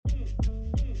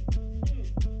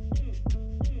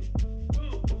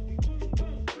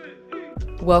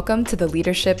Welcome to the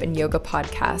Leadership and Yoga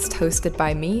Podcast, hosted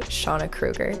by me, Shauna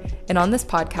Kruger. And on this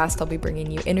podcast, I'll be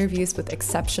bringing you interviews with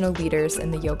exceptional leaders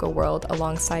in the yoga world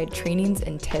alongside trainings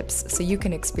and tips so you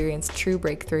can experience true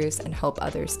breakthroughs and help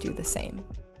others do the same.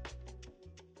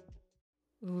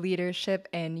 Leadership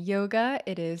and Yoga.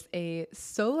 It is a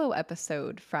solo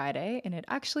episode Friday, and it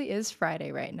actually is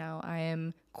Friday right now. I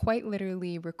am quite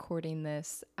literally recording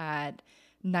this at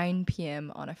 9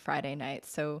 p.m. on a Friday night.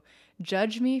 So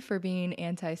judge me for being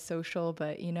antisocial,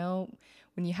 but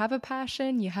when you have a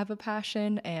passion, you have a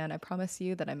passion. And I promise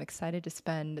you that I'm excited to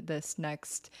spend this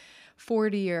next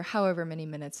 40 or however many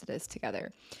minutes it is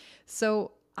together.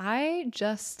 So I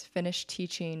just finished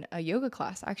teaching a yoga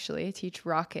class, actually. I teach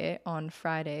Rocket on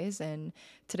Fridays, and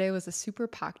today was a super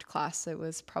packed class. It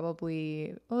was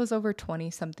over 20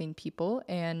 something people,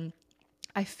 and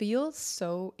I feel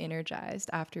so energized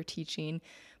after teaching,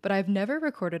 but I've never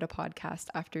recorded a podcast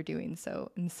after doing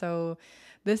so. And so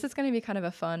this is going to be kind of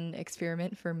a fun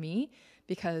experiment for me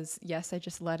because, yes, I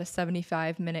just led a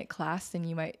 75-minute class, and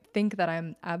you might think that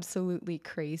I'm absolutely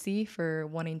crazy for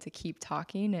wanting to keep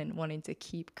talking and wanting to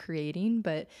keep creating,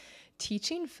 but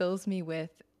teaching fills me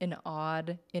with an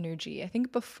odd energy. I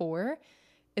think before,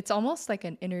 it's almost like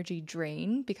an energy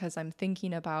drain because I'm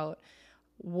thinking about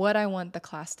what I want the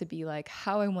class to be like,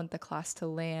 how I want the class to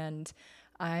land.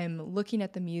 I'm looking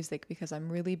at the music because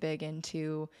I'm really big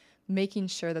into making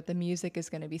sure that the music is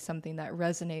going to be something that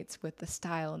resonates with the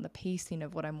style and the pacing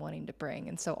of what I'm wanting to bring.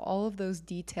 And so all of those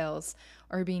details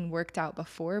are being worked out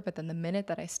before, but then the minute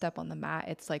that I step on the mat,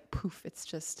 it's like poof,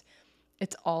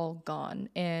 it's all gone.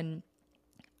 And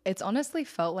it's honestly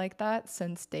felt like that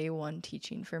since day one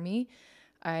teaching for me.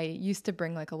 I used to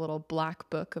bring like a little black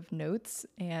book of notes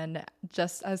and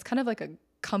just as kind of like a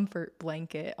comfort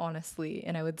blanket, honestly,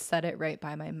 and I would set it right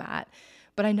by my mat.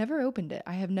 But I never opened it.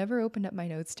 I have never opened up my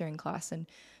notes during class, and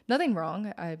nothing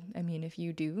wrong. I mean, if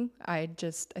you do, I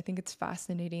think it's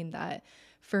fascinating that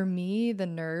for me, the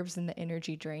nerves and the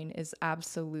energy drain is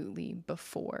absolutely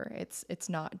before. It's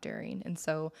not during. And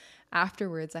so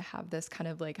afterwards, I have this kind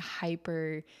of like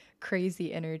hyper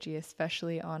crazy energy,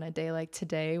 especially on a day like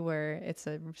today where it's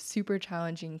a super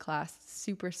challenging class,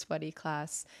 super sweaty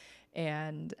class,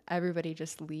 and everybody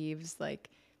just leaves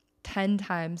like 10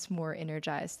 times more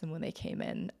energized than when they came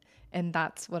in. And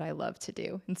that's what I love to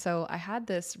do. And so I had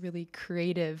this really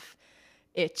creative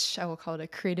itch. I will call it a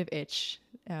creative itch,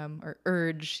 or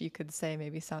urge, you could say,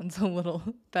 maybe sounds a little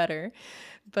better.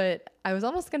 But I was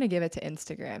almost going to give it to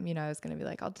Instagram. I was going to be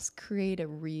like, I'll just create a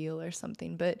reel or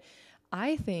something. But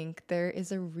I think there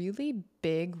is a really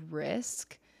big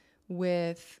risk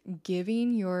with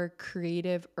giving your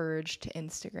creative urge to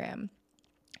Instagram.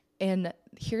 And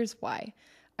here's why.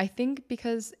 I think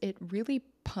because it really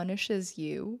punishes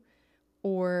you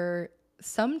or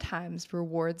sometimes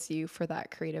rewards you for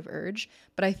that creative urge,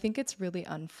 but I think it's really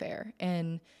unfair.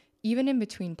 And even in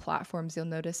between platforms, you'll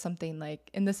notice something like,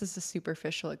 and this is a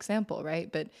superficial example,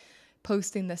 right? But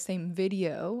posting the same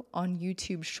video on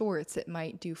YouTube Shorts, it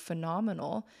might do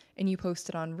phenomenal, and you post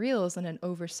it on Reels in an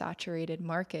oversaturated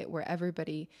market where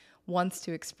everybody wants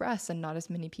to express and not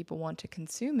as many people want to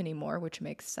consume anymore, which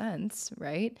makes sense,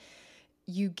 right?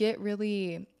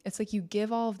 It's like you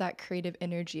give all of that creative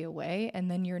energy away,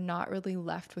 and then you're not really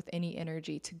left with any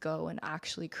energy to go and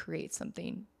actually create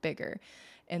something bigger.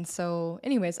 And so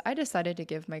anyways, I decided to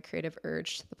give my creative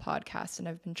urge to the podcast, and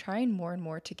I've been trying more and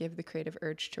more to give the creative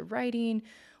urge to writing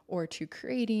or to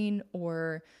creating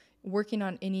or working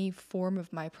on any form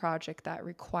of my project that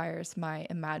requires my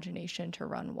imagination to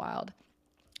run wild.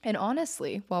 And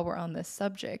honestly, while we're on this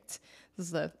subject, this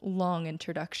is a long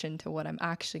introduction to what I'm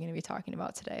actually going to be talking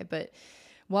about today, but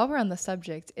while we're on the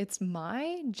subject, it's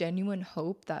my genuine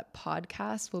hope that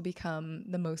podcasts will become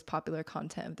the most popular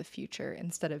content of the future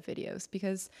instead of videos,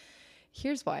 because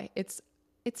here's why. It's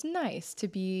nice to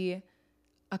be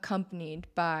accompanied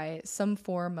by some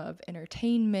form of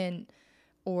entertainment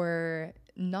or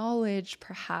knowledge,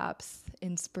 perhaps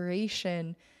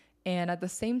inspiration. And at the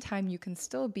same time, you can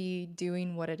still be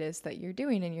doing what it is that you're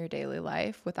doing in your daily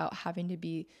life without having to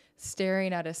be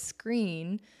staring at a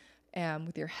screen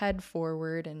with your head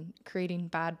forward and creating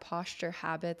bad posture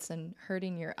habits and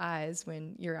hurting your eyes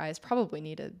when your eyes probably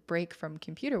need a break from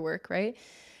computer work, right?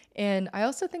 And I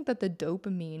also think that the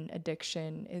dopamine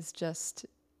addiction is just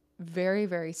very,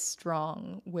 very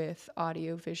strong with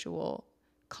audiovisual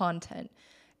content.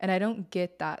 And I don't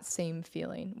get that same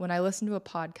feeling. When I listen to a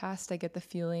podcast, I get the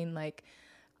feeling like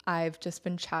I've just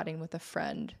been chatting with a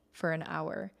friend for an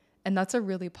hour. And that's a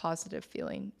really positive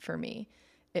feeling for me.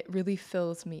 It really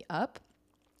fills me up.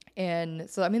 And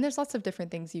so, I mean, there's lots of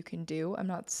different things you can do. I'm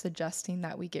not suggesting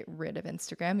that we get rid of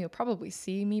Instagram. You'll probably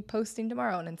see me posting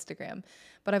tomorrow on Instagram.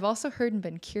 But I've also heard and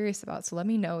been curious about, so let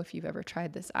me know if you've ever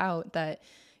tried this out, that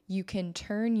you can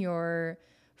turn your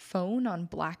phone on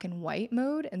black and white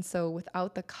mode. And so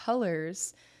without the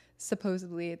colors,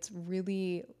 supposedly it's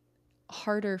really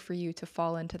harder for you to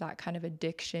fall into that kind of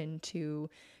addiction to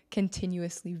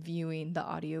continuously viewing the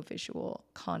audiovisual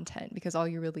content, because all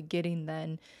you're really getting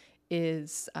then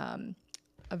is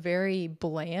a very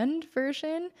bland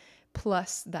version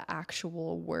plus the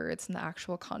actual words and the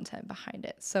actual content behind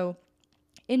it. So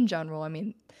in general, I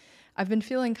mean, I've been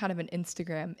feeling kind of an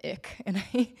Instagram ick, and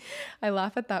I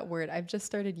laugh at that word. I've just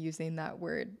started using that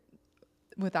word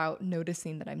without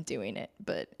noticing that I'm doing it,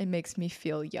 but it makes me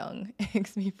feel young. It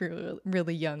makes me feel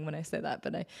really young when I say that,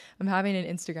 but I'm having an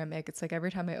Instagram ick. It's like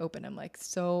every time I open, I'm like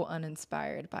so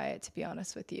uninspired by it, to be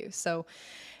honest with you. So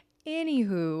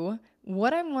anywho,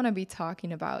 what I want to be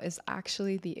talking about is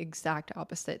actually the exact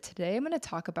opposite. Today, I'm going to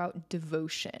talk about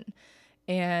devotion.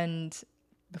 And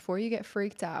before you get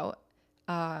freaked out,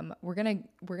 we're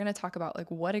gonna talk about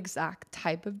like what exact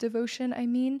type of devotion I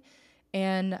mean.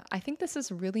 And I think this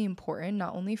is really important,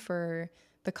 not only for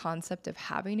the concept of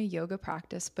having a yoga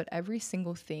practice, but every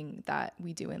single thing that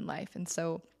we do in life. And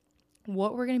so,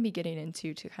 what we're going to be getting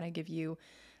into to kind of give you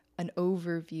an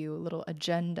overview, a little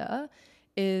agenda,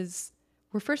 is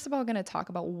we're first of all going to talk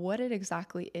about what it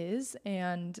exactly is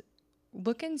and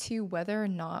look into whether or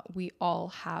not we all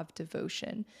have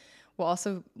devotion. We'll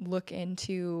also look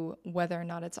into whether or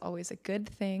not it's always a good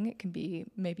thing. It can be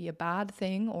maybe a bad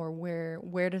thing, or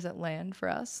where does it land for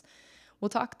us. We'll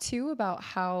talk too about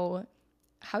how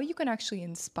you can actually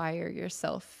inspire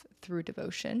yourself through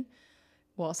devotion.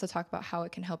 We'll also talk about how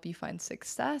it can help you find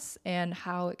success and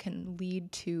how it can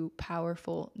lead to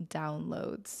powerful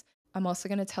downloads. I'm also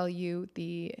going to tell you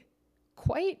the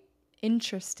quite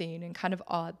interesting and kind of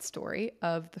odd story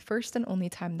of the first and only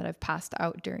time that I've passed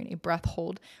out during a breath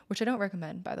hold, which I don't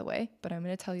recommend, by the way, but I'm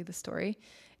going to tell you the story.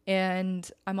 And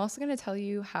I'm also going to tell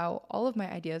you how all of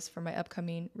my ideas for my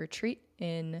upcoming retreat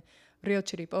in Rio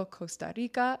Chiripo, Costa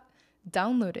Rica,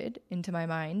 downloaded into my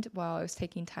mind while I was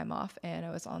taking time off and I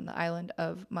was on the island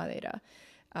of Madeira,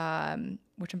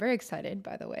 which I'm very excited,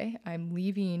 by the way. I'm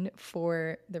leaving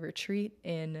for the retreat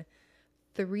in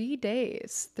 3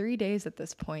 days, 3 days at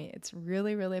this point. It's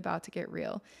really, really about to get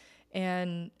real.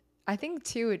 And I think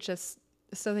too, it just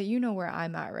so that you know where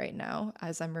I'm at right now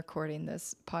as I'm recording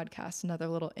this podcast, another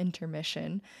little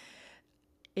intermission.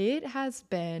 It has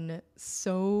been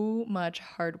so much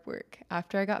hard work.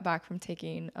 After I got back from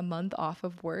taking a month off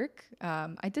of work,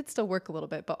 I did still work a little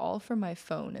bit, but all from my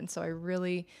phone. And so I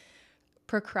really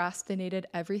procrastinated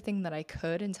everything that I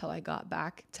could until I got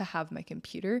back to have my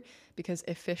computer, because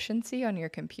efficiency on your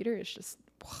computer is just,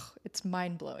 it's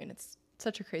mind blowing. It's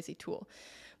such a crazy tool.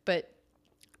 But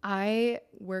I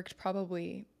worked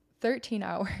probably 13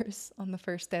 hours on the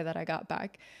first day that I got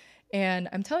back. And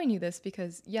I'm telling you this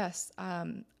because, yes,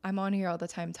 I'm on here all the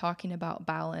time talking about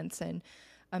balance, and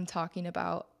I'm talking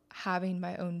about having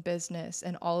my own business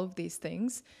and all of these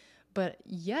things. But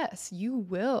yes, you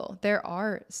will. There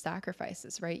are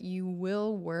sacrifices, right? You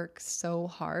will work so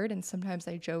hard. And sometimes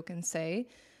I joke and say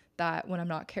that when I'm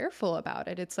not careful about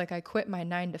it, it's like I quit my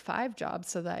 9 to 5 job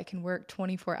so that I can work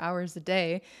 24 hours a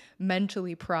day,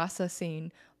 mentally processing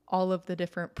all of the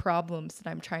different problems that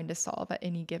I'm trying to solve at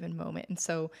any given moment. And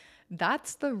so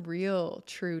that's the real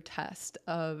true test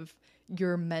of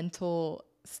your mental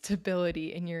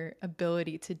stability and your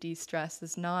ability to de-stress,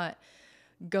 is not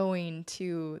going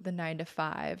to the 9 to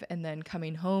 5 and then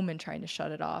coming home and trying to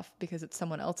shut it off because it's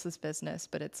someone else's business.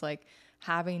 But it's like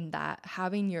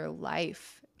having your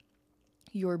life,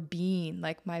 your being,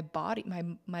 like my body,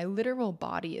 my literal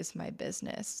body is my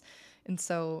business. And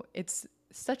so it's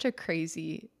such a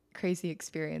crazy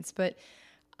experience. But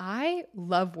I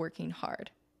love working hard,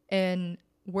 and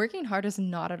working hard is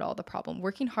not at all the problem.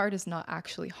 Working hard is not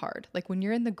actually hard. Like when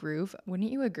you're in the groove,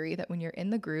 wouldn't you agree that when you're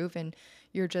in the groove and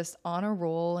you're just on a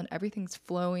roll and everything's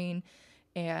flowing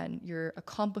and you're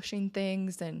accomplishing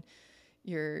things and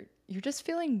you're just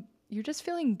feeling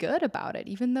good about it,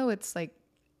 even though it's like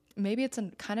maybe it's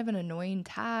a kind of an annoying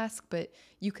task, but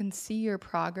you can see your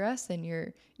progress and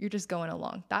you're just going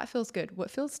along. That feels good.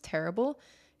 What feels terrible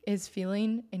is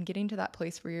feeling and getting to that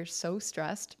place where you're so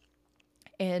stressed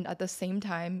and at the same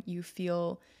time you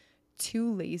feel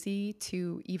too lazy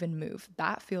to even move.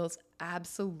 That feels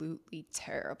absolutely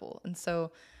terrible. And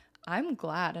so I'm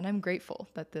glad and I'm grateful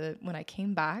that when I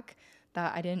came back,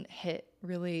 that I didn't hit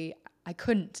really, I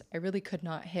really could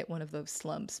not hit one of those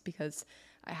slumps, because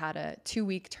I had a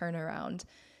 2-week turnaround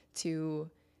to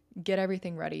get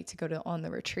everything ready to go to on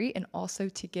the retreat, and also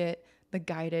to get the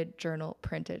guided journal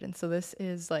printed. And so this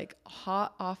is like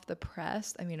hot off the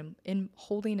press. I mean, I'm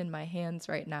holding in my hands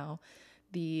right now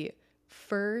the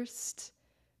first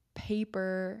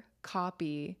paper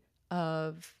copy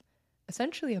of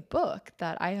essentially a book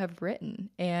that I have written.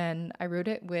 And I wrote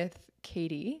it with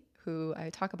Katie, who I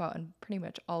talk about in pretty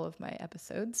much all of my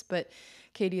episodes. But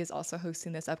Katie is also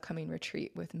hosting this upcoming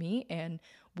retreat with me, and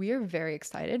we are very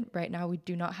excited. Right now, we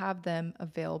do not have them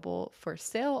available for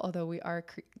sale, although we are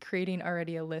creating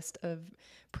already a list of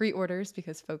pre-orders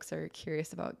because folks are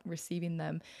curious about receiving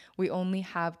them. We only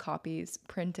have copies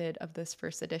printed of this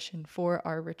first edition for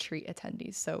our retreat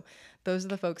attendees. So those are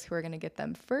the folks who are going to get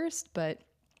them first, but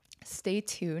stay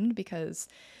tuned because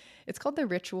it's called The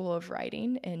Ritual of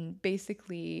Writing, and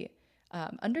basically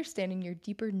understanding your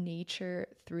deeper nature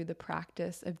through the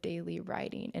practice of daily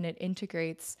writing. And it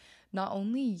integrates not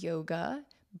only yoga,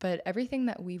 but everything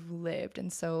that we've lived.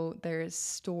 And so there's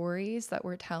stories that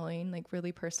we're telling, like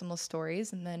really personal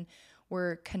stories, and then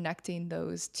we're connecting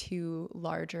those to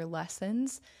larger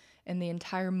lessons. And the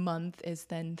entire month is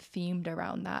then themed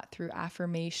around that through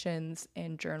affirmations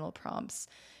and journal prompts.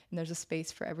 And there's a space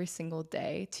for every single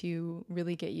day to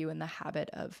really get you in the habit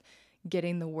of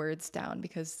getting the words down,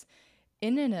 because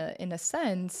in a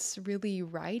sense, really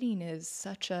writing is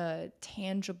such a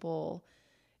tangible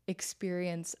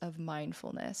experience of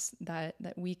mindfulness that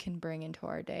we can bring into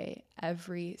our day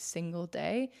every single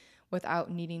day without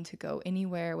needing to go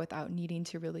anywhere, without needing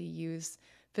to really use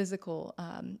physical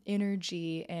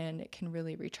energy, and it can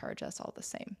really recharge us all the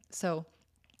same. So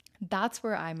that's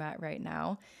where I'm at right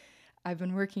now. I've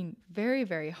been working very,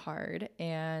 very hard,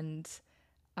 and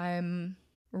I'm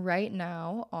right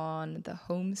now on the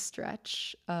home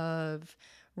stretch of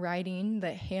writing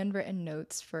the handwritten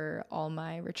notes for all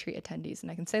my retreat attendees. And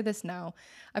I can say this now,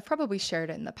 I've probably shared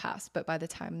it in the past, but by the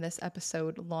time this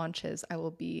episode launches, I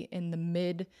will be in the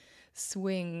mid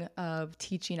swing of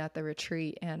teaching at the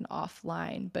retreat and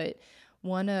offline. But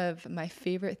one of my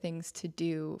favorite things to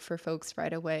do for folks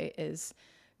right away is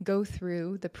go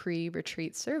through the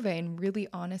pre-retreat survey and really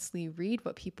honestly read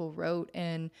what people wrote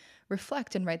and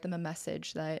reflect and write them a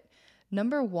message that,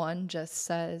 number one, just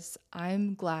says,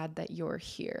 I'm glad that you're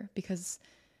here, because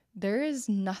there is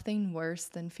nothing worse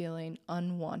than feeling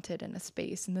unwanted in a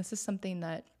space. And this is something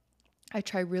that I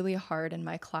try really hard in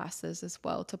my classes as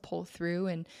well to pull through,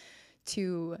 and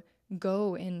to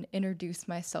go and introduce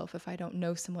myself. If I don't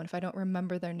know someone, if I don't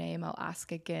remember their name, I'll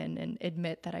ask again and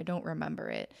admit that I don't remember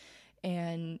it.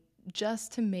 And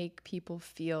just to make people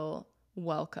feel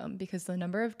welcome, because the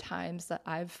number of times that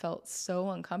I've felt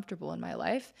so uncomfortable in my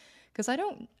life, because I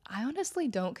honestly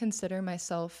don't consider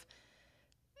myself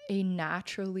a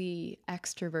naturally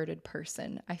extroverted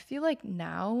person. I feel like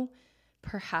now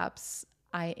perhaps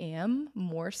I am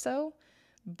more so,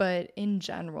 but in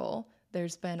general,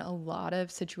 there's been a lot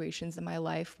of situations in my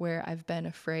life where I've been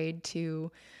afraid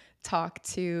to talk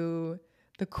to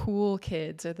the cool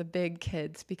kids or the big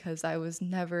kids, because I was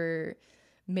never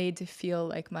made to feel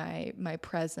like my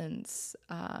presence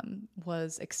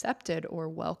was accepted or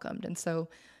welcomed. And so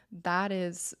that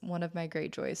is one of my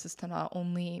great joys, is to not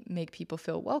only make people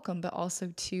feel welcome, but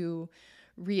also to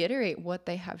reiterate what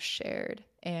they have shared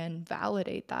and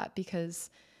validate that,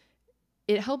 because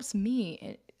it helps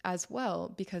me as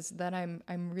well, because then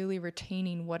I'm really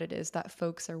retaining what it is that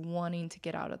folks are wanting to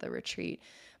get out of the retreat.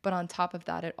 But on top of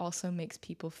that, it also makes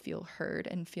people feel heard,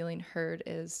 and feeling heard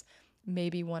is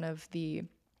maybe one of the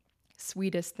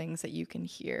sweetest things that you can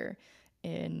hear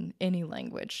in any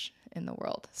language in the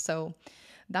world. So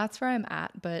that's where I'm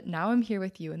at. But now I'm here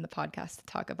with you in the podcast to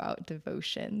talk about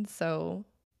devotion. So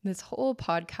this whole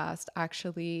podcast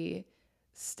actually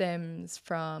stems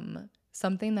from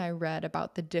something that I read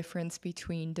about the difference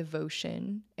between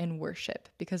devotion and worship,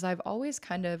 because I've always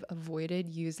kind of avoided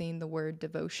using the word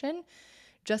devotion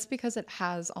just because it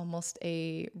has almost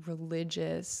a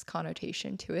religious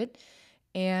connotation to it.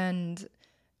 And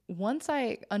once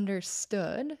I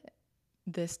understood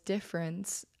this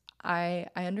difference, I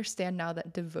understand now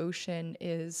that devotion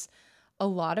is a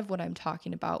lot of what I'm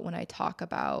talking about when I talk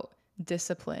about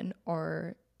discipline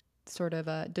or sort of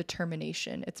a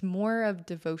determination. It's more of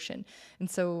devotion. And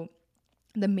so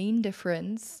the main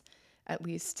difference, at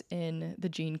least in the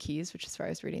Gene Keys, which is where I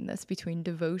was reading this, between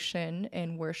devotion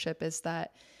and worship is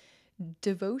that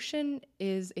devotion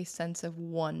is a sense of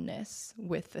oneness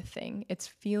with the thing. It's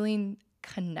feeling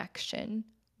connection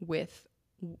with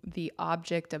the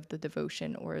object of the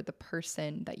devotion or the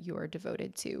person that you are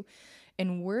devoted to.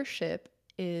 And worship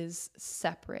is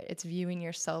separate. It's viewing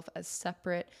yourself as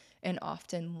separate and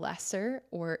often lesser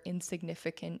or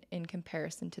insignificant in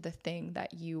comparison to the thing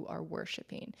that you are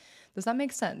worshiping. Does that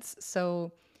make sense?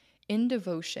 So in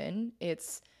devotion,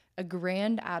 it's a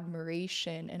grand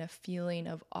admiration and a feeling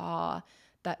of awe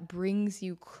that brings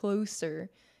you closer,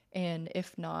 and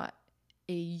if not,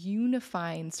 a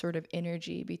unifying sort of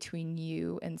energy between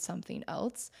you and something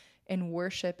else. And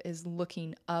worship is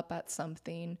looking up at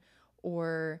something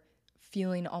or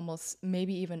feeling almost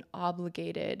maybe even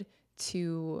obligated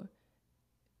to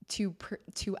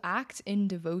to act in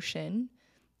devotion,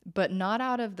 but not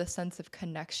out of the sense of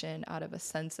connection, out of a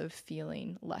sense of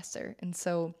feeling lesser. And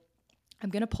so I'm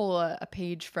going to pull a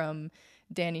page from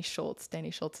Danny Schultz.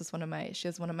 Danny Schultz is she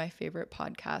has one of my favorite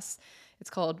podcasts. It's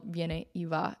called Viene y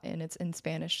Va, and it's in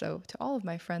Spanish. So to all of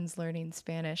my friends learning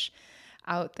Spanish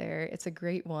out there, it's a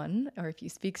great one. Or if you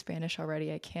speak Spanish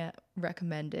already, I can't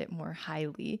recommend it more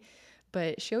highly.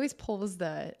 But she always pulls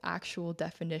the actual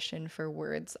definition for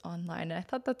words online. And I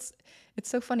thought it's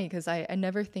so funny because I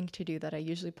never think to do that. I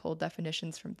usually pull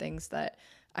definitions from things that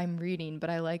I'm reading, but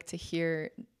I like to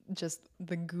hear just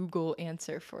the Google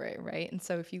answer for it, right? And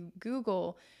so if you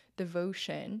Google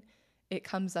devotion, it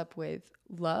comes up with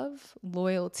love,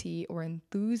 loyalty, or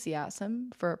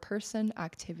enthusiasm for a person,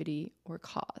 activity, or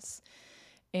cause.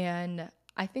 And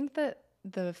I think that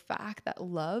the fact that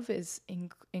love is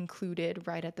included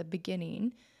right at the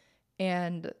beginning,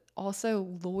 and also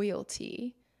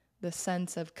loyalty, the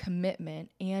sense of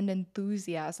commitment, and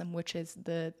enthusiasm, which is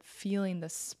the feeling, the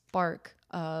spark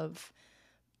of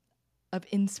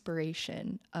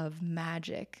inspiration, of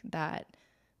magic that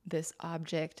this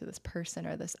object, this person,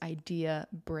 or this idea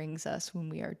brings us when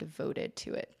we are devoted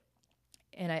to it.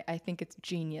 And I think it's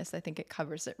genius. I think it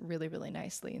covers it really, really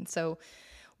nicely. And so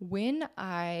when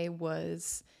I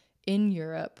was in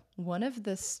Europe, one of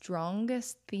the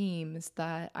strongest themes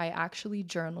that I actually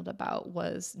journaled about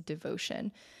was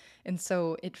devotion. And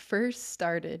so it first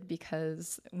started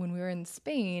because when we were in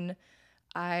Spain,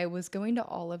 I was going to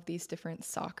all of these different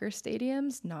soccer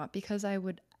stadiums, not because I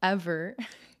would ever,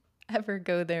 ever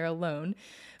go there alone,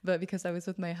 but because I was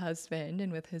with my husband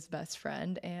and with his best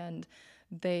friend, and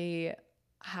they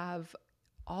have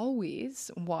always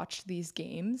watched these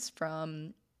games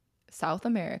from South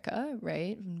America,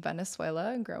 right?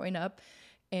 Venezuela, growing up,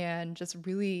 and just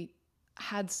really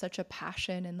had such a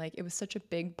passion, and like it was such a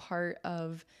big part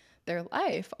of their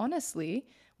life, honestly,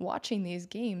 watching these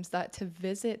games, that to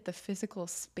visit the physical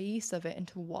space of it and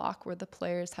to walk where the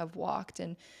players have walked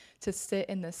and to sit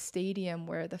in the stadium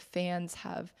where the fans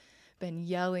have been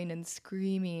yelling and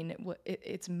screaming,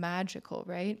 it's magical,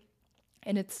 right?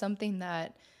 And it's something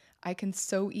that I can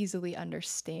so easily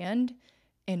understand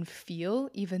and feel,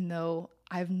 even though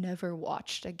I've never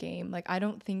watched a game. Like, I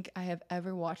don't think I have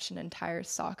ever watched an entire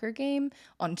soccer game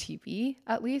on TV,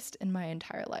 at least in my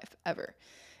entire life, ever.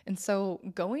 And so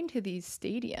going to these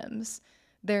stadiums,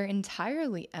 they're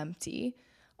entirely empty.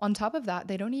 On top of that,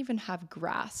 they don't even have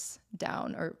grass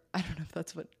down, or I don't know if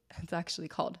that's what it's actually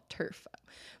called, turf,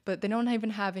 but they don't even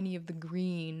have any of the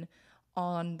green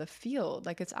on the field.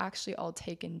 Like, it's actually all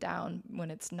taken down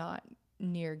when it's not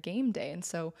near game day. And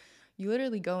so you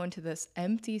literally go into this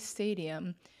empty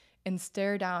stadium and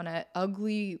stare down at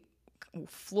ugly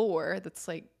floor that's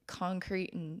like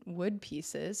concrete and wood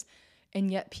pieces. And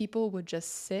yet people would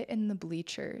just sit in the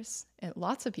bleachers, and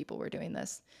lots of people were doing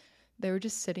this. They were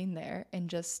just sitting there and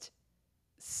just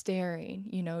staring,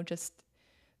 just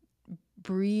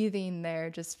breathing there,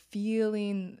 just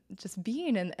feeling, just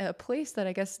being in a place that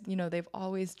I guess, they've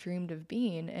always dreamed of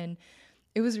being. And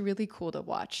it was really cool to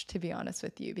watch, to be honest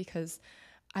with you, because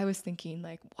I was thinking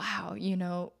like, wow,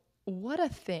 what a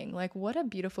thing, like what a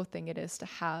beautiful thing it is to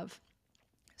have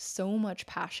so much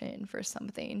passion for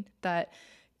something that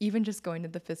even just going to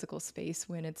the physical space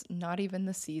when it's not even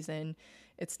the season,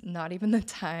 it's not even the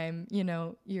time,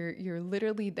 you're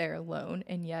literally there alone,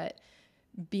 and yet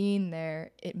being there,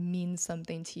 it means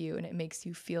something to you and it makes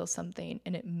you feel something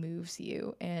and it moves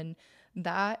you. And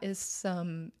that is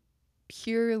some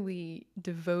purely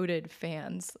devoted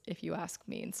fans, if you ask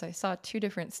me. And so I saw two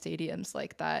different stadiums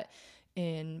like that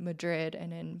in Madrid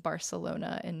and in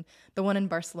Barcelona. And the one in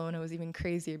Barcelona was even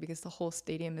crazier because the whole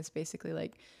stadium is basically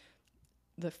like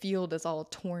the field is all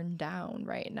torn down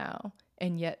right now.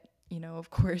 And yet, of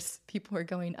course, people are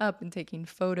going up and taking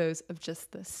photos of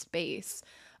just the space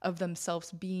of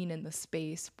themselves being in the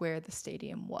space where the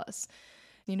stadium was.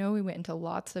 We went into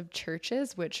lots of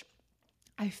churches, which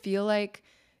I feel like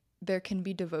there can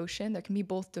be devotion. There can be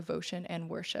both devotion and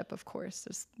worship, of course.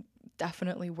 There's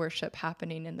definitely worship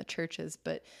happening in the churches,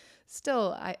 but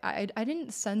still, I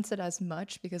didn't sense it as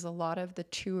much because a lot of the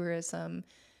tourism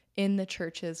in the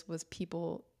churches was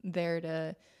people there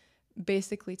to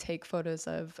basically take photos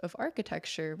of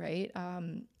architecture, right?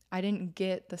 I didn't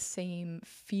get the same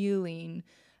feeling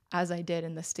as I did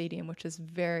in the stadium, which is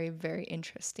very, very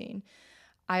interesting.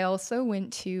 I also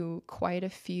went to quite a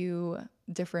few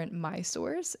different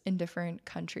Mysores in different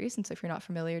countries. And so, if you're not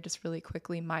familiar, just really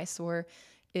quickly, Mysore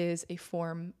is a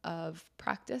form of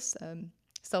practice,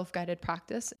 self guided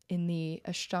practice in the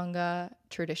Ashtanga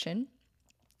tradition.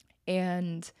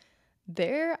 And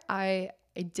there, I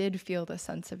did feel the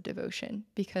sense of devotion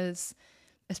because,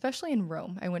 especially in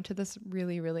Rome, I went to this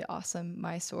really, really awesome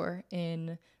Mysore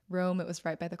in Rome. It was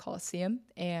right by the Colosseum,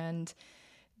 and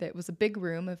it was a big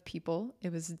room of people.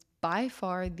 It was by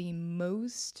far the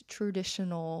most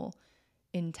traditional,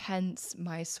 intense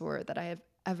Mysore that I have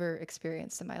ever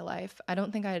experienced in my life. I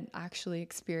don't think I had actually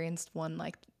experienced one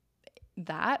like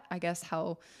that. I guess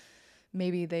how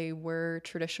maybe they were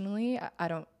traditionally. I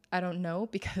don't know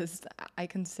because I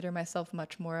consider myself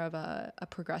much more of a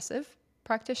progressive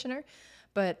practitioner.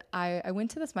 But I went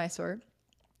to this Mysore,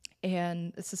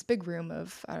 and it's this big room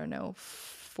of, I don't know,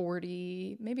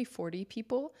 40, maybe 40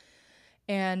 people.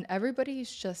 And everybody's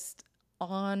just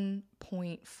on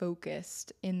point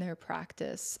focused in their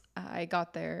practice. I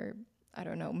got there, I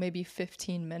don't know, maybe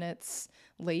 15 minutes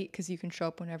late because you can show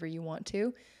up whenever you want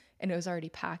to. And it was already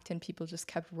packed, and people just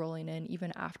kept rolling in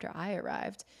even after I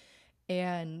arrived.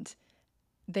 And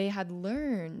they had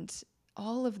learned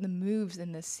all of the moves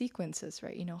in the sequences,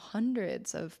 right?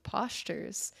 Hundreds of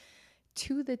postures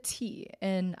to the T.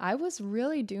 And I was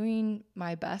really doing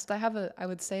my best. I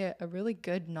would say, a really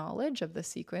good knowledge of the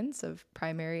sequence of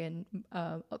primary and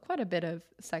quite a bit of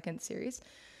second series.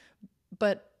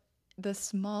 But the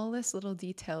smallest little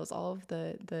details, all of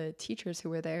the teachers who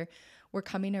were there were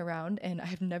coming around, and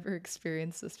I've never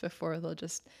experienced this before. They'll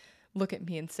just look at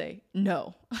me and say,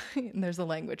 no. And there's a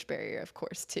language barrier, of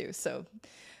course, too. So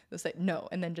they'll say, no,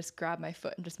 and then just grab my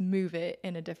foot and just move it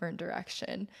in a different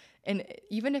direction. And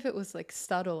even if it was like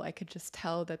subtle, I could just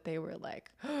tell that they were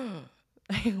like, oh,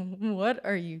 what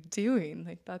are you doing?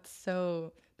 Like, that's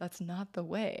not the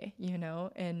way.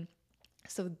 And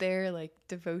so their like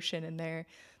devotion and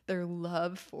their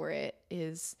love for it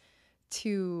is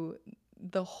to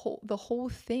the whole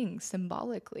thing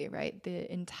symbolically, right?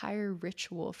 The entire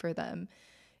ritual for them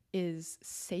is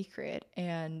sacred,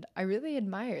 and I really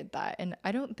admired that. And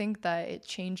I don't think that it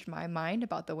changed my mind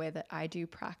about the way that I do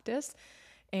practice,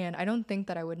 and I don't think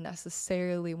that I would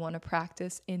necessarily want to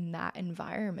practice in that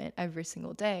environment every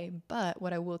single day. But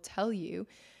what I will tell you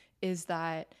is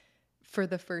that for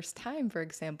the first time, for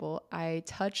example, I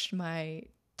touched my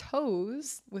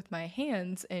toes with my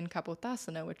hands in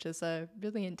Kapotasana, which is a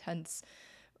really intense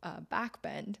back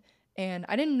bend. And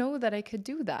I didn't know that I could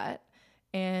do that.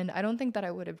 And I don't think that I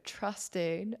would have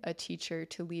trusted a teacher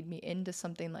to lead me into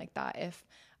something like that if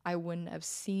I wouldn't have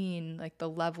seen like the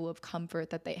level of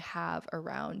comfort that they have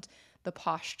around the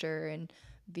posture and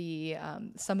the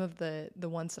some of the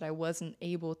ones that I wasn't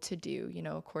able to do,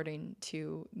 according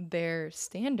to their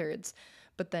standards.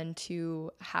 But then to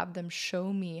have them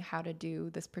show me how to do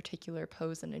this particular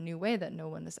pose in a new way that no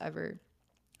one has ever,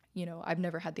 I've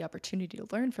never had the opportunity to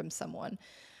learn from someone,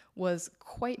 was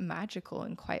quite magical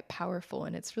and quite powerful.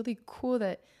 And it's really cool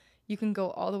that you can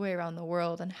go all the way around the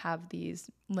world and have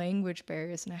these language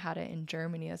barriers. And I had it in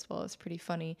Germany as well. It's pretty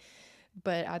funny.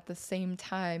 But at the same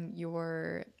time,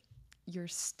 you're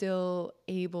still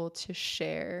able to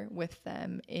share with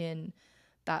them in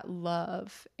that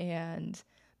love and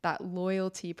that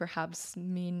loyalty, perhaps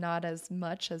me not as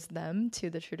much as them to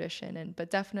the tradition,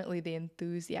 but definitely the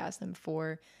enthusiasm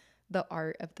for the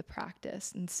art of the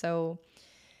practice. And so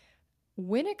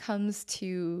when it comes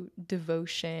to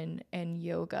devotion and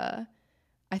yoga,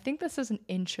 I think this is an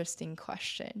interesting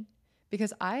question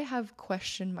because I have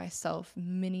questioned myself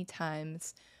many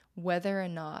times whether or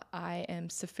not I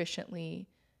am sufficiently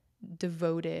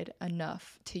devoted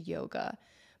enough to yoga.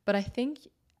 But I think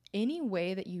any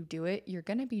way that you do it, you're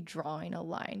going to be drawing a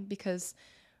line because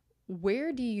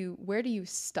where do you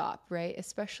stop, right?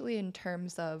 Especially in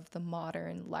terms of the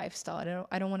modern lifestyle.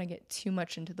 I don't want to get too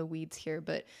much into the weeds here,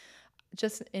 but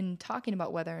just in talking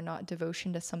about whether or not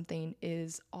devotion to something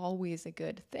is always a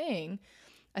good thing,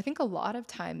 I think a lot of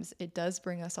times it does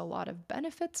bring us a lot of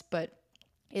benefits, but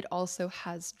it also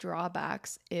has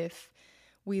drawbacks if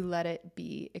we let it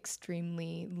be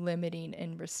extremely limiting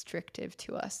and restrictive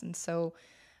to us. And so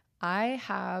I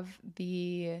have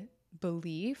the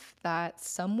belief that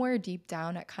somewhere deep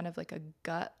down at kind of like a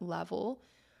gut level,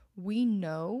 we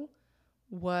know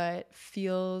what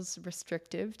feels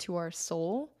restrictive to our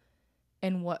soul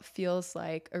and what feels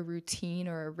like a routine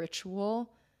or a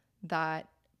ritual that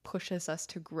pushes us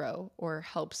to grow or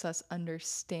helps us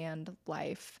understand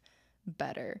life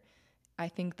better. I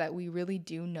think that we really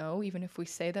do know, even if we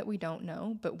say that we don't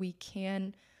know, but we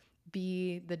can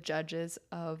be the judges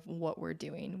of what we're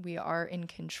doing. We are in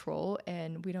control,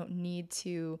 and we don't need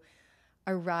to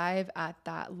arrive at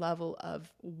that level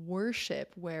of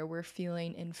worship where we're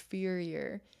feeling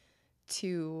inferior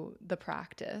to the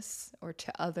practice or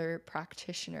to other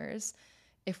practitioners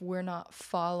if we're not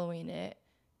following it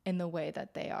in the way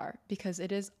that they are, because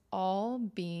it is all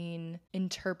being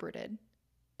interpreted,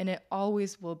 and it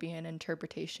always will be an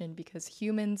interpretation because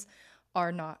humans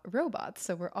are not robots.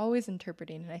 So we're always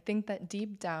interpreting. And I think that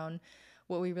deep down,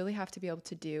 what we really have to be able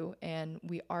to do, and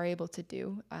we are able to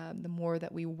do, the more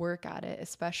that we work at it,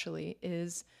 especially,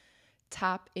 is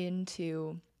tap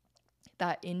into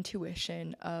that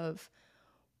intuition of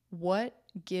what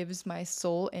gives my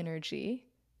soul energy,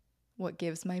 what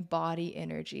gives my body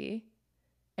energy,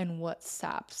 and what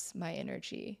saps my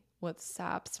energy, what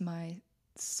saps my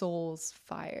soul's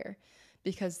fire.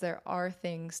 Because there are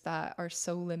things that are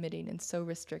so limiting and so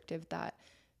restrictive that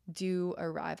do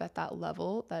arrive at that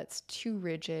level that's too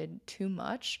rigid, too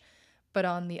much. But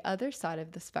on the other side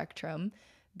of the spectrum,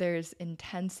 there's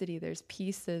intensity, there's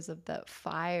pieces of that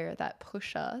fire that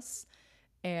push us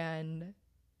and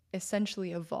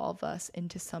essentially evolve us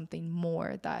into something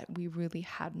more that we really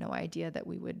had no idea that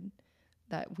we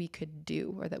could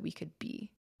do or that we could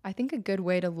be. I think a good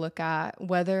way to look at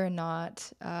whether or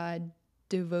not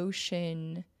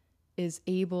devotion is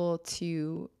able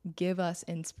to give us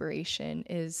inspiration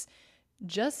is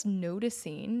just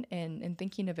noticing and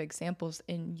thinking of examples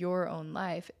in your own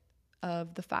life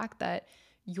of the fact that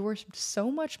you're so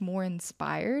much more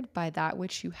inspired by that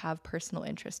which you have personal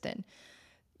interest in.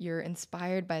 You're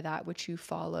inspired by that which you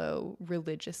follow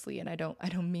religiously. And I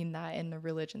don't mean that in the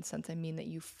religion sense. I mean that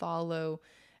you follow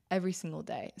every single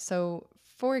day. So,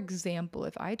 for example,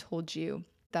 if I told you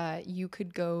that you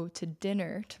could go to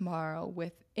dinner tomorrow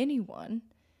with anyone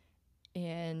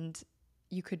and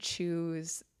you could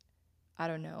choose, I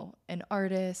don't know, an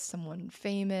artist, someone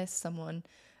famous, someone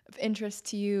of interest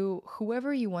to you,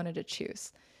 whoever you wanted to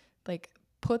choose. Like,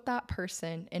 put that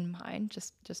person in mind,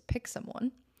 just pick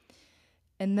someone.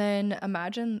 And then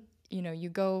imagine, you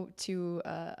go to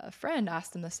a friend,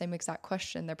 ask them the same exact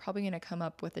question. They're probably going to come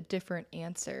up with a different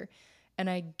answer. And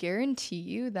I guarantee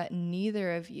you that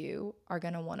neither of you are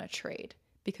going to want to trade,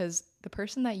 because the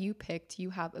person that you picked,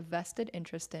 you have a vested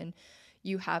interest in.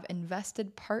 You have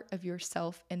invested part of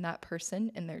yourself in that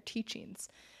person and their teachings.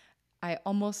 I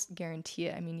almost guarantee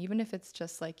it. I mean, even if it's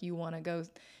just like you want to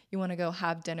go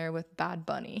have dinner with Bad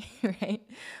Bunny, right?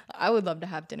 I would love to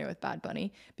have dinner with Bad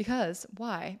Bunny because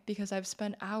why? Because I've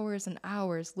spent hours and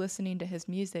hours listening to his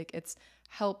music. It's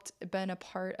been a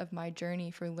part of my journey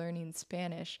for learning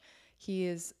Spanish. He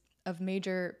is of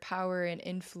major power and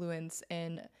influence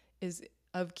and is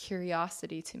of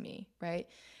curiosity to me, right?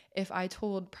 If I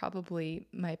told probably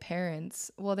my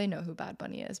parents, well, they know who Bad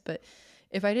Bunny is, but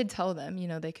if I did tell them,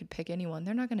 they could pick anyone,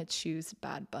 they're not going to choose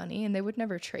Bad Bunny and they would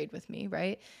never trade with me,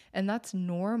 right? And that's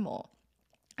normal.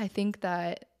 I think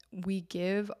that we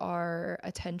give our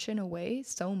attention away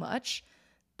so much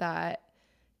that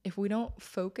if we don't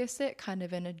focus it kind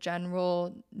of in a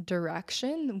general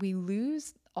direction, we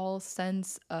lose all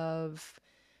sense of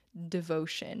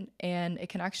devotion, and it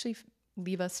can actually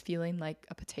leave us feeling like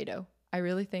a potato. I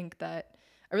really think that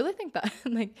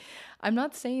like, I'm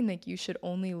not saying like you should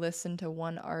only listen to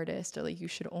one artist or like you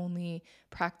should only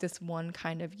practice one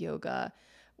kind of yoga.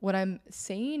 What I'm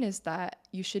saying is that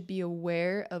you should be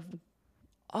aware of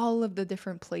all of the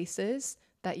different places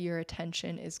that your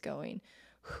attention is going,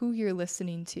 who you're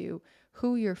listening to,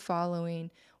 who you're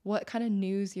following, what kind of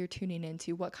news you're tuning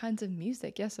into, what kinds of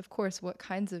music. Yes, of course, what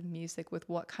kinds of music with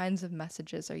what kinds of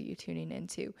messages are you tuning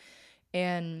into?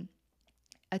 And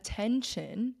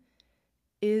attention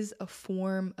is a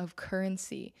form of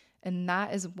currency. And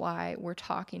that is why we're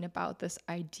talking about this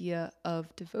idea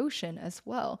of devotion as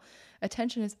well.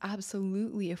 Attention is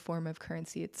absolutely a form of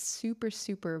currency. It's super,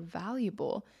 super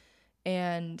valuable.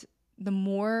 And the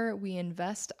more we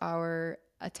invest our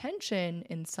attention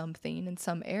in something, in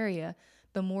some area,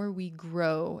 the more we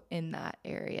grow in that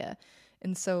area.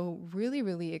 And so, really,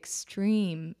 really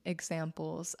extreme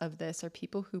examples of this are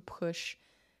people who push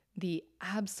the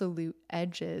absolute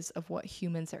edges of what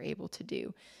humans are able to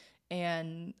do.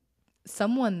 And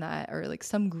some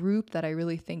group that I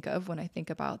really think of when I think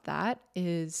about that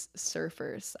is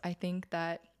surfers. I think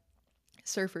that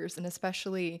surfers, and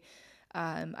especially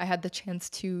I had the chance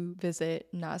to visit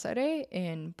Nazaré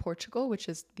in Portugal, which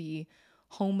is the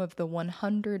home of the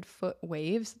 100-foot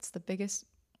waves. It's the biggest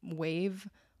wave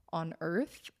on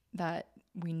Earth that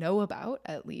we know about,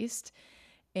 at least.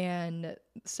 And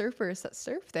surfers that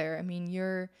surf there, I mean,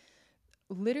 you're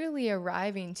literally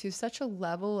arriving to such a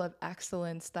level of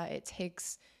excellence that it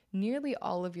takes nearly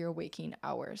all of your waking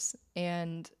hours.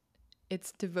 And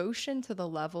it's devotion to the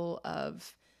level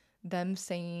of them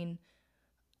saying,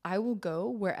 I will go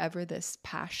wherever this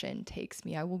passion takes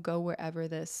me. I will go wherever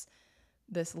this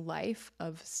life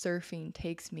of surfing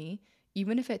takes me,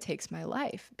 even if it takes my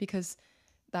life, because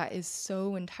that is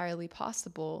so entirely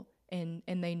possible, and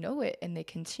they know it and they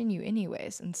continue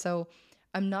anyways. And so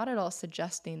I'm not at all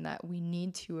suggesting that we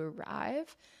need to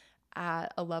arrive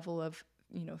at a level of,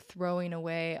 throwing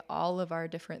away all of our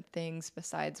different things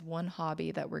besides one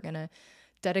hobby that we're going to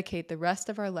dedicate the rest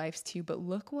of our lives to. But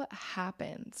look what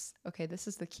happens. Okay, this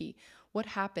is the key. What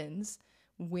happens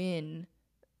when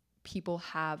people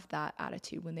have that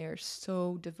attitude, when they are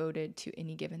so devoted to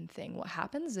any given thing? What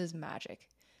happens is magic.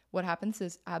 What happens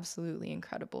is absolutely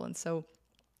incredible. And so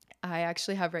I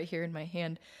actually have right here in my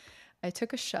hand, I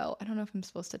took a shell. I don't know if I'm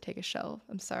supposed to take a shell.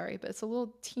 I'm sorry, but it's a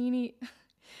little teeny,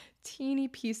 teeny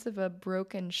piece of a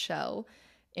broken shell.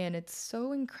 And it's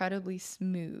so incredibly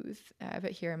smooth. I have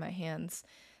it here in my hands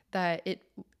that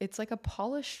it's like a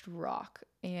polished rock,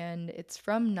 and it's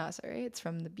from Nazare. It's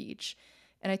from the beach.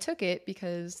 And I took it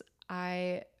because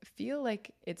I feel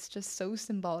like it's just so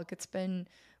symbolic. It's been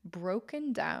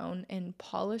broken down and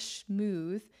polished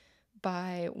smooth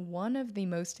by one of the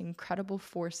most incredible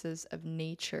forces of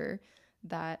nature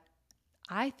that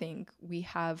I think we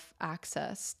have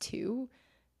access to.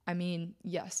 I mean,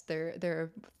 yes, there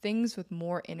are things with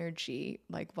more energy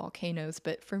like volcanoes,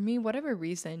 but for me, whatever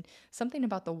reason, something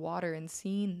about the water and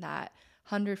seeing that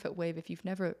 100-foot wave, if you've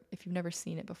never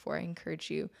seen it before, I encourage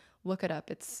you, look it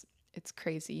up. It's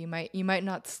crazy. You might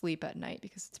not sleep at night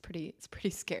because it's pretty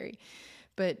scary.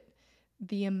 But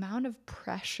the amount of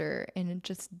pressure, and it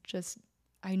just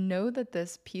I know that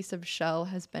this piece of shell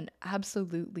has been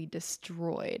absolutely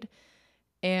destroyed.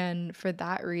 And for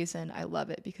that reason, I love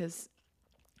it, because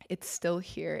it's still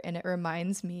here, and it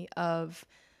reminds me of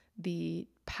the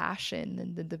passion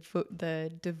and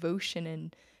the devotion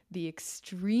and the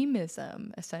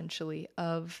extremism, essentially,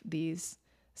 of these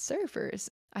surfers.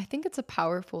 I think it's a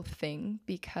powerful thing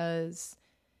because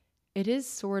it is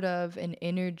sort of an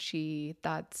energy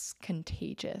that's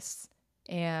contagious.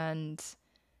 And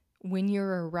when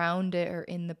you're around it or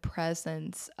in the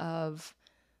presence of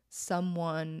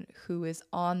someone who is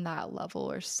on that level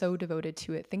or so devoted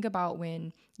to it, think about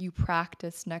when you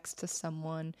practice next to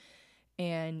someone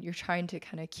and you're trying to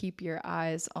kind of keep your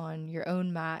eyes on your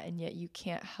own mat, and yet you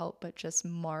can't help but just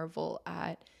marvel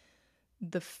at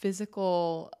the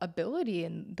physical ability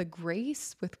and the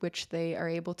grace with which they are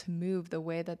able to move, the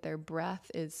way that their breath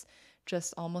is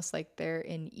just almost like they're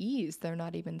in ease. They're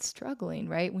not even struggling,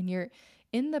 right? When you're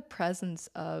in the presence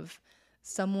of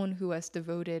someone who has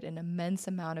devoted an immense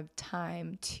amount of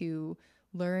time to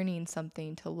learning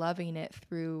something, to loving it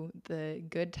through the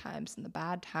good times and the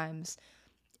bad times,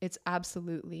 it's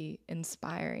absolutely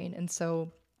inspiring. And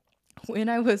so when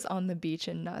I was on the beach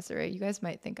in Nazare, you guys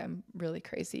might think I'm really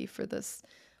crazy for this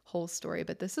whole story,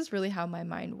 but this is really how my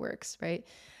mind works, right?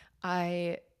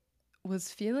 I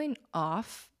was feeling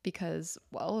off because,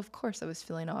 well, of course I was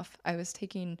feeling off. I was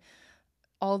taking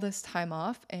all this time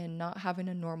off and not having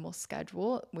a normal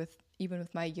schedule with even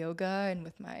with my yoga and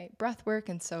with my breath work.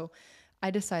 And so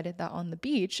I decided that on the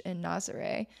beach in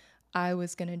Nazare, I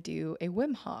was going to do a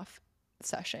Wim Hof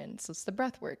session. So it's the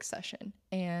breath work session.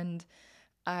 And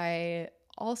I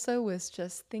also was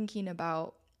just thinking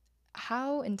about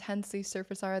how intense these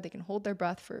surfers are. They can hold their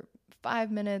breath for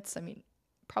 5 minutes, I mean,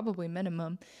 probably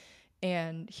minimum.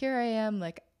 And here I am,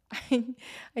 like,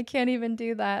 I can't even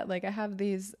do that. Like, I have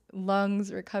these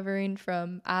lungs recovering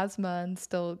from asthma and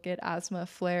still get asthma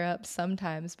flare ups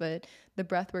sometimes, but the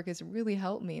breath work has really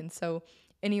helped me. And so,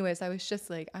 anyways, I was just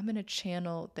like, I'm going to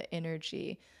channel the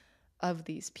energy of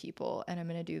these people and I'm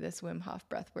going to do this Wim Hof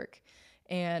breath work.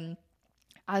 And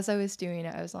as I was doing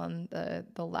it, I was on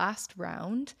the last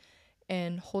round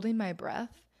and holding my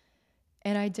breath.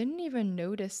 And I didn't even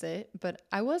notice it, but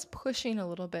I was pushing a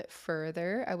little bit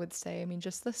further, I would say. I mean,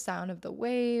 just the sound of the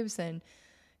waves. And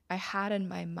I had in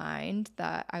my mind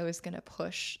that I was going to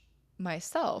push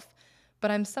myself. But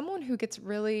I'm someone who gets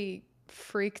really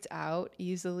freaked out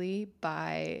easily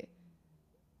by,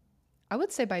 I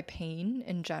would say, by pain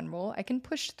in general. I can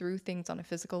push through things on a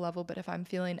physical level, but if I'm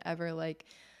feeling ever like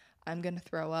I'm going to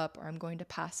throw up or I'm going to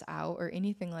pass out or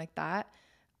anything like that,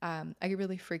 I get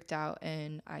really freaked out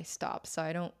and I stop. So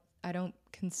I don't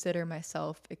consider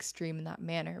myself extreme in that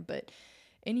manner. But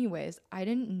anyways, I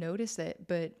didn't notice it.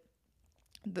 But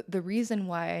the reason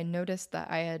why I noticed that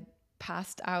I had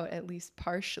passed out, at least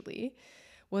partially,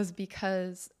 was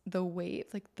because the wave,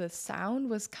 like the sound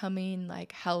was coming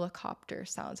like helicopter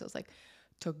sounds. It was like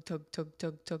tug, tug, tug,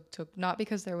 tug, tug, tug. Not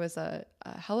because there was a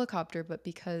helicopter, but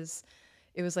because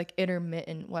it was like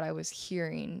intermittent what I was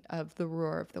hearing of the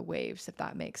roar of the waves, if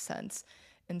that makes sense.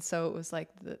 And so it was like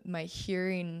my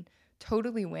hearing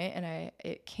totally went, and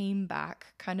it came back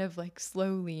kind of like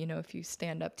slowly. You know, if you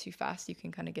stand up too fast, you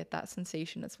can kind of get that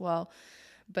sensation as well.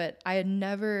 But I had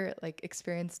never like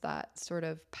experienced that sort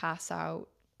of pass out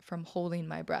from holding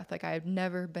my breath. Like I had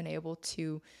never been able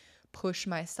to push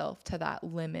myself to that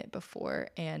limit before.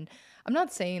 And I'm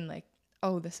not saying like,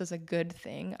 oh, this is a good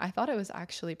thing. I thought it was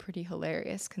actually pretty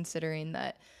hilarious considering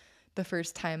that the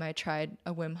first time I tried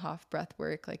a Wim Hof breath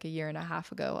work like a year and a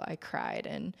half ago, I cried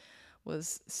and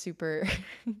was super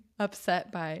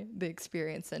upset by the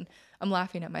experience. And I'm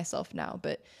laughing at myself now,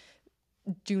 but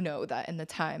do know that in the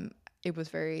time it was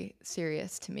very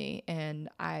serious to me, and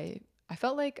I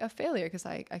felt like a failure because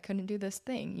I couldn't do this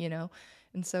thing, you know?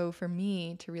 And so for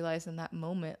me to realize in that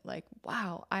moment, like,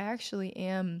 wow, I actually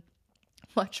am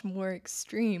much more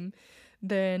extreme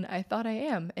than I thought I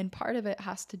am. And part of it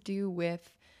has to do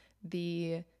with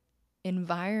the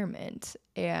environment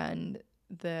and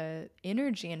the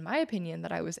energy, in my opinion,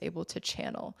 that I was able to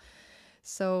channel.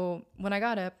 So when I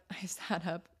got up, I sat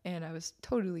up and I was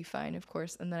totally fine, of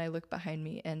course. And then I looked behind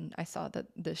me and I saw that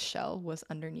the shell was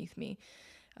underneath me,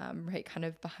 right kind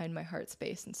of behind my heart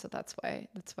space. And so that's why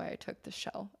I took the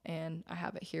shell, and I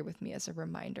have it here with me as a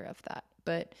reminder of that.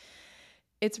 But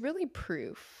it's really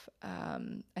proof.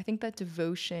 I think that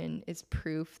devotion is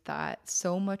proof that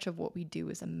so much of what we do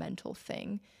is a mental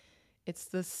thing. It's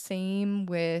the same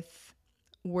with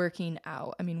working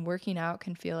out. I mean, working out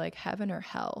can feel like heaven or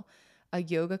hell. A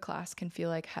yoga class can feel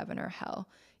like heaven or hell,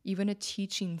 even a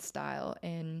teaching style.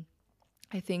 And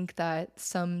I think that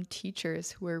some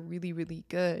teachers who are really, really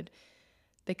good,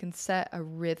 they can set a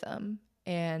rhythm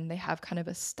and they have kind of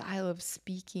a style of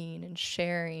speaking and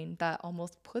sharing that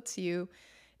almost puts you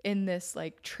in this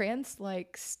like trance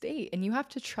like state. And you have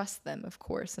to trust them, of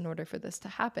course, in order for this to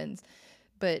happen.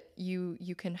 But you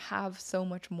can have so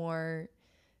much more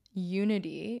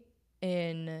unity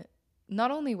in not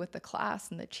only with the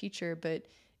class and the teacher, but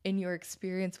in your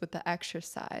experience with the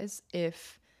exercise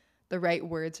if the right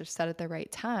words are said at the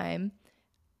right time.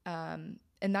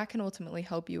 And that can ultimately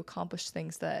help you accomplish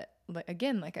things that, like,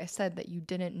 again, like I said, that you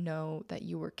didn't know that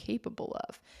you were capable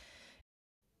of.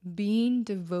 Being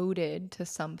devoted to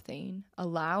something,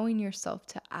 allowing yourself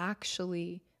to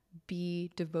actually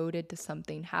be devoted to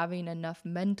something, having enough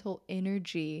mental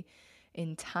energy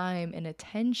and time and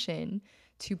attention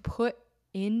to put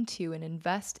into and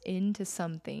invest into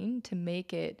something to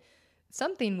make it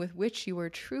something with which you are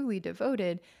truly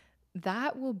devoted,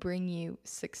 that will bring you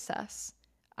success.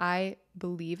 I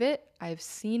believe it. I've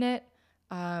seen it.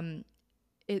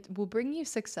 It will bring you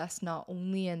success not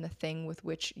only in the thing with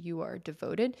which you are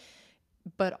devoted,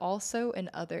 but also in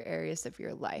other areas of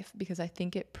your life, because I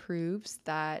think it proves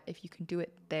that if you can do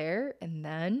it there and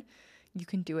then, you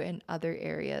can do it in other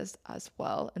areas as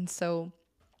well. And so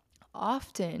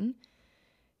often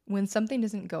when something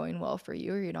isn't going well for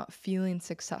you or you're not feeling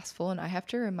successful, and I have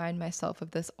to remind myself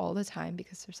of this all the time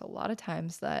because there's a lot of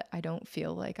times that I don't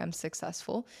feel like I'm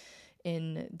successful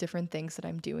in different things that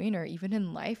I'm doing, or even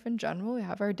in life in general. We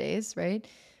have our days, right?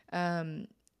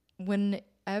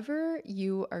 Whenever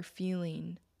you are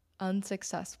feeling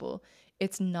unsuccessful,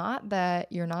 it's not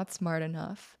that you're not smart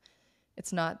enough.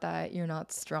 It's not that you're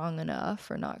not strong enough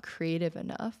or not creative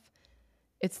enough.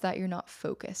 It's that you're not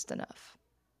focused enough.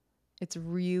 It's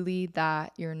really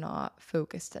that you're not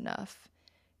focused enough.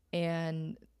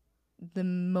 And the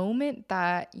moment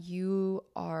that you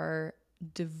are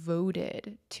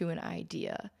devoted to an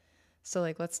idea, so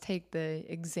like let's take the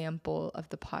example of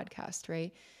the podcast,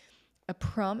 right? A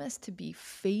promise to be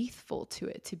faithful to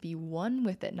it, to be one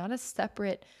with it, not a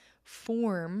separate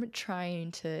form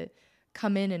trying to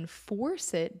come in and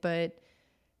force it, but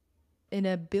an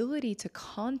ability to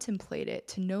contemplate it,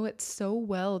 to know it so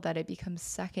well that it becomes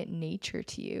second nature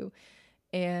to you.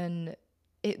 And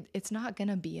it's not going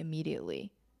to be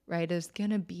immediately, right? There's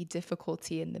going to be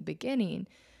difficulty in the beginning.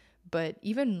 But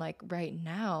even like right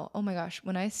now, oh my gosh,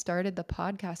 when I started the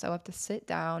podcast, I'll have to sit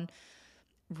down,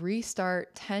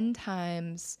 restart 10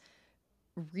 times,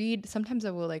 read. Sometimes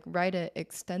I will like write an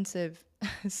extensive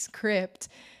script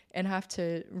and have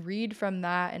to read from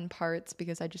that in parts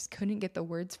because I just couldn't get the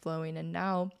words flowing. And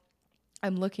now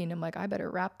I'm looking, I'm like, I better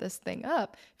wrap this thing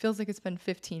up. Feels like it's been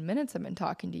 15 minutes I've been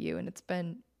talking to you, and it's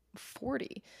been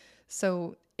 40.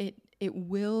 So it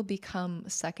will become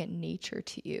second nature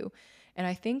to you. And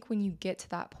I think when you get to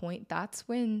that point, that's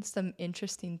when some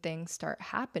interesting things start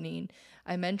happening.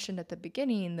 I mentioned at the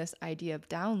beginning this idea of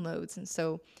downloads. And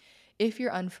so if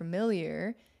you're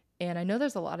unfamiliar, and I know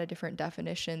there's a lot of different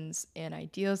definitions and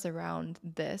ideas around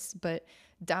this, but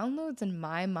downloads in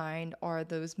my mind are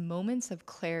those moments of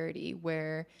clarity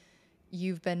where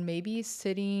you've been maybe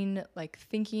sitting, like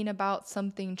thinking about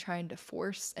something, trying to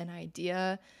force an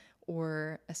idea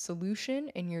or a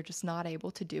solution, and you're just not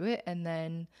able to do it. And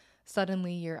then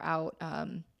suddenly you're out,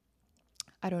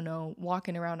 I don't know,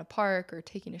 walking around a park or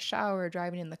taking a shower, or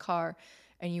driving in the car,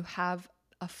 and you have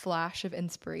a flash of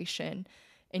inspiration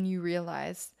and you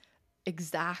realize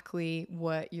exactly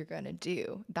what you're going to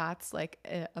do. That's like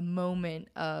a moment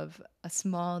of a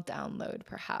small download,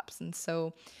 perhaps. And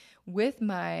so with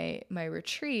my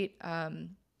retreat,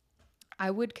 I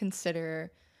would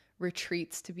consider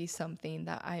retreats to be something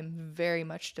that I'm very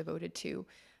much devoted to.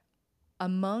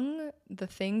 Among the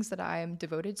things that I am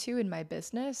devoted to in my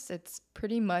business, it's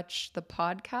pretty much the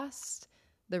podcast,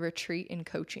 the retreat, and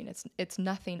coaching. It's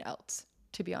nothing else,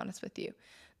 to be honest with you.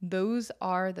 Those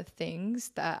are the things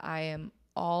that I am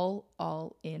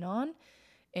all in on.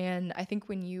 And I think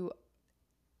when you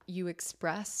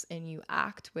express and you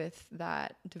act with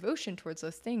that devotion towards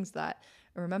those things, that,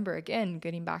 remember, again,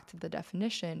 getting back to the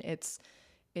definition, it's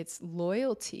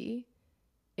loyalty,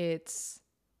 it's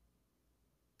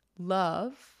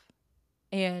love,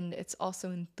 and it's also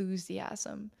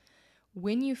enthusiasm.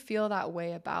 When you feel that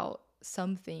way about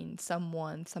something,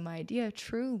 someone, some idea,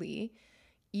 truly,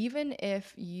 even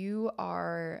if you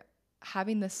are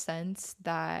having the sense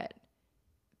that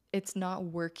it's not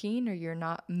working or you're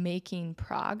not making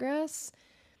progress,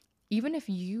 even if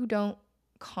you don't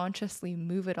consciously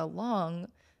move it along,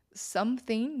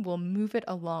 something will move it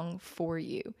along for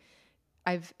you.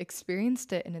 I've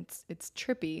experienced it, and it's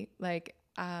trippy. Like,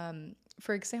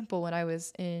 for example, when I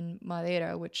was in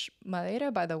Madeira, which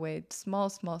Madeira, by the way, small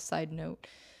side note,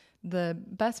 the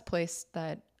best place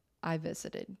that I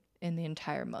visited in the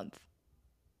entire month,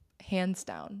 hands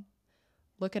down.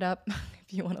 Look it up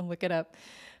if you want to look it up.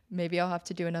 Maybe I'll have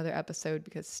to do another episode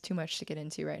because it's too much to get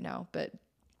into right now, but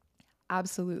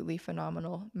absolutely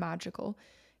phenomenal, magical.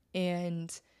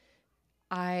 And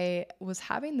I was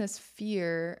having this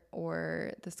fear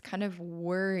or this kind of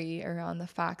worry around the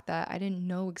fact that I didn't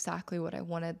know exactly what I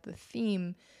wanted the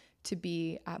theme to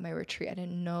be at my retreat. I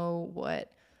didn't know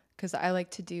what, because I like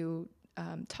to do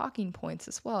talking points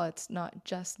as well. It's not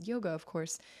just yoga, of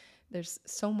course, there's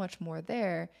so much more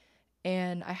there.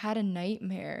 And I had a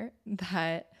nightmare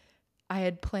that I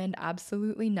had planned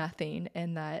absolutely nothing,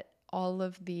 and that all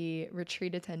of the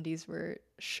retreat attendees were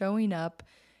showing up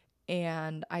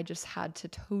and I just had to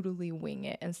totally wing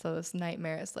it. And so this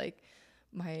nightmare is like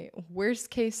my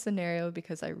worst case scenario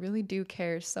because I really do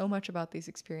care so much about these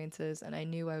experiences, and I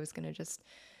knew I was going to just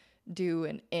do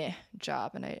an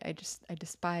job, and I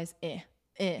despise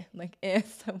like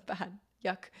so bad.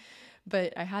 Yuck.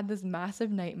 But I had this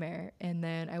massive nightmare, and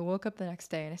then I woke up the next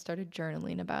day and I started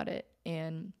journaling about it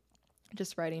and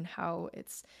just writing how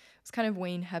it's kind of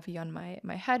weighing heavy on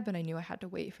my head, but I knew I had to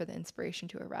wait for the inspiration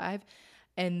to arrive.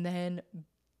 And then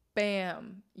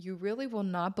bam, you really will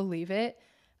not believe it.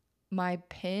 My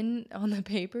pen on the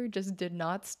paper just did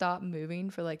not stop moving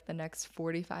for like the next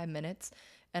 45 minutes.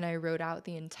 And I wrote out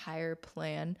the entire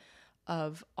plan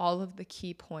of all of the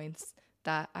key points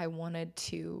that I wanted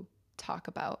to talk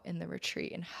about in the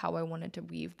retreat and how I wanted to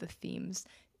weave the themes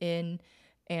in.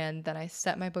 And then I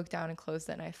set my book down and closed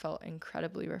it, and I felt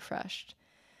incredibly refreshed.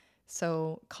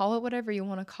 So call it whatever you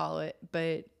want to call it,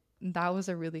 but that was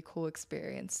a really cool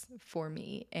experience for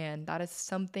me. And that is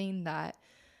something that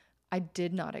I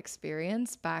did not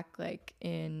experience back like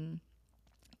in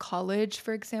college,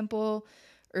 for example,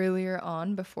 earlier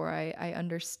on, before I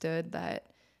understood that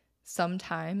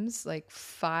sometimes like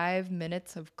 5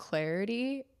 minutes of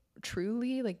clarity,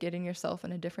 truly like getting yourself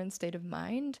in a different state of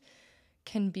mind,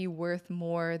 can be worth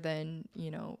more than,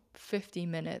 50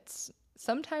 minutes.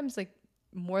 Sometimes like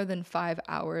more than 5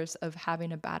 hours of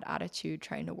having a bad attitude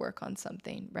trying to work on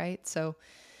something, right? So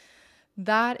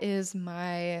that is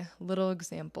my little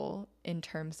example in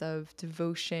terms of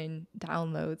devotion,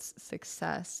 downloads,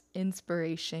 success,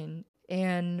 inspiration.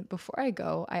 And before I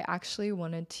go, I actually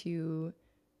wanted to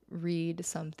read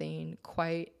something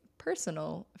quite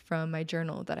personal from my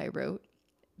journal that I wrote,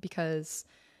 because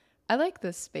I like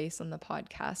this space on the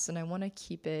podcast and I want to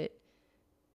keep it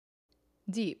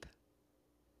deep.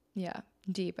 Yeah,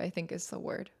 deep, I think is the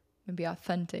word. Maybe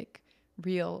authentic,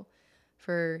 real,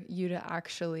 for you to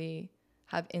actually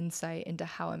have insight into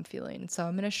how I'm feeling. So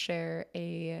I'm going to share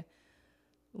a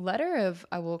letter of,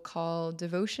 I will call,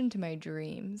 devotion to my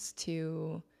dreams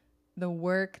to the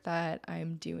work that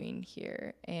I'm doing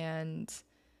here. And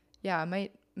yeah, I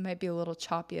might be a little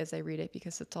choppy as I read it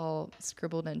because it's all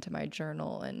scribbled into my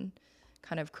journal and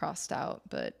kind of crossed out,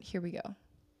 but here we go.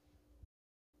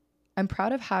 I'm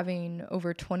proud of having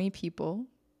over 20 people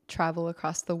travel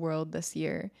across the world this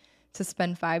year to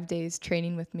spend 5 days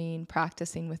training with me and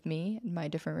practicing with me in my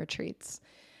different retreats.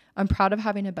 I'm proud of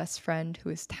having a best friend who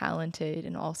is talented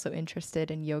and also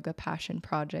interested in yoga passion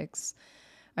projects.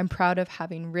 I'm proud of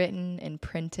having written and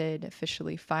printed,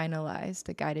 officially finalized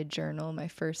a guided journal, my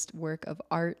first work of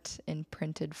art in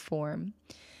printed form.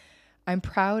 I'm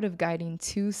proud of guiding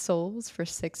 2 souls for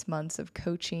 6 months of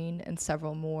coaching and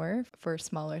several more for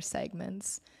smaller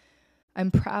segments.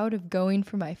 I'm proud of going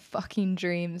for my fucking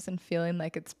dreams and feeling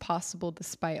like it's possible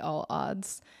despite all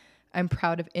odds. I'm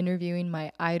proud of interviewing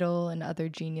my idol and other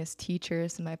genius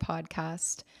teachers in my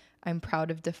podcast. I'm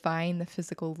proud of defying the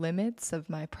physical limits of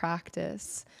my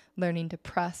practice, learning to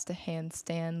press to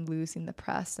handstand, losing the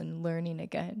press, and learning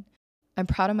again. I'm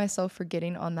proud of myself for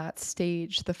getting on that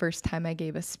stage the first time I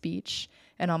gave a speech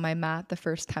and on my mat the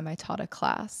first time I taught a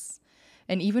class.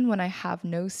 And even when I have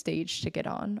no stage to get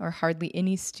on, or hardly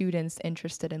any students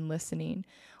interested in listening,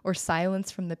 or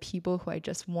silence from the people who I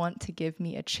just want to give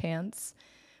me a chance,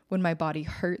 when my body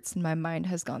hurts and my mind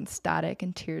has gone static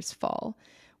and tears fall,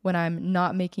 when I'm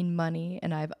not making money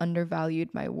and I've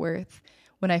undervalued my worth,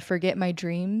 when I forget my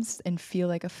dreams and feel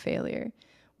like a failure,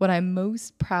 what I'm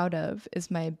most proud of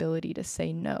is my ability to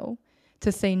say no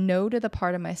to the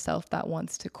part of myself that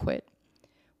wants to quit.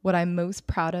 What I'm most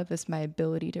proud of is my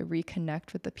ability to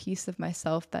reconnect with the piece of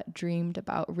myself that dreamed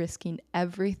about risking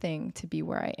everything to be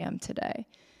where I am today.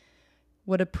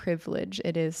 What a privilege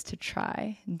it is to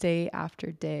try day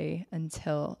after day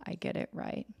until I get it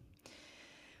right.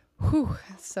 Whew.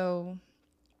 So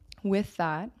with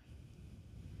that,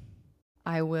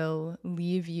 I will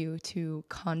leave you to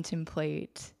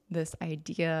contemplate this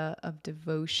idea of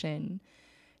devotion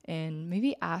and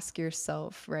maybe ask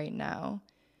yourself right now,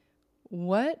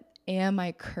 what am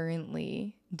I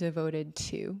currently devoted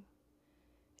to?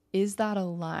 Is that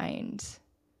aligned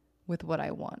with what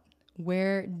I want?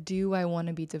 Where do I want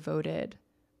to be devoted,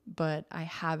 but I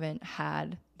haven't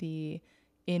had the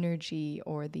energy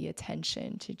or the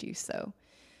attention to do so?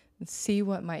 See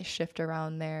what might shift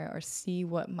around there, or see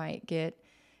what might get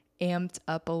amped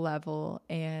up a level.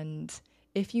 And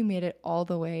if you made it all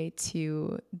the way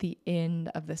to the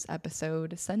end of this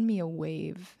episode, send me a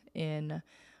wave in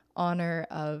honor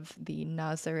of the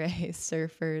Nazare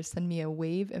surfers. Send me a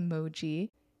wave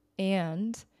emoji.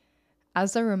 And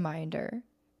as a reminder,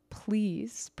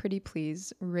 please, pretty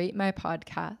please, rate my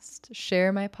podcast,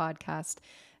 share my podcast.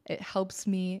 It helps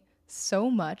me so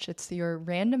much. It's your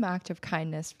random act of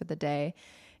kindness for the day.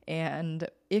 And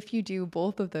if you do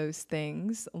both of those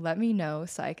things, let me know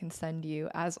so I can send you,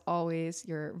 as always,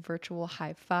 your virtual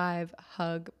high five,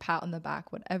 hug, pat on the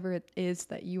back, whatever it is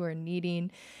that you are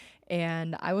needing.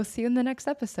 And I will see you in the next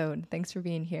episode. Thanks for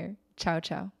being here. Ciao,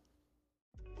 ciao.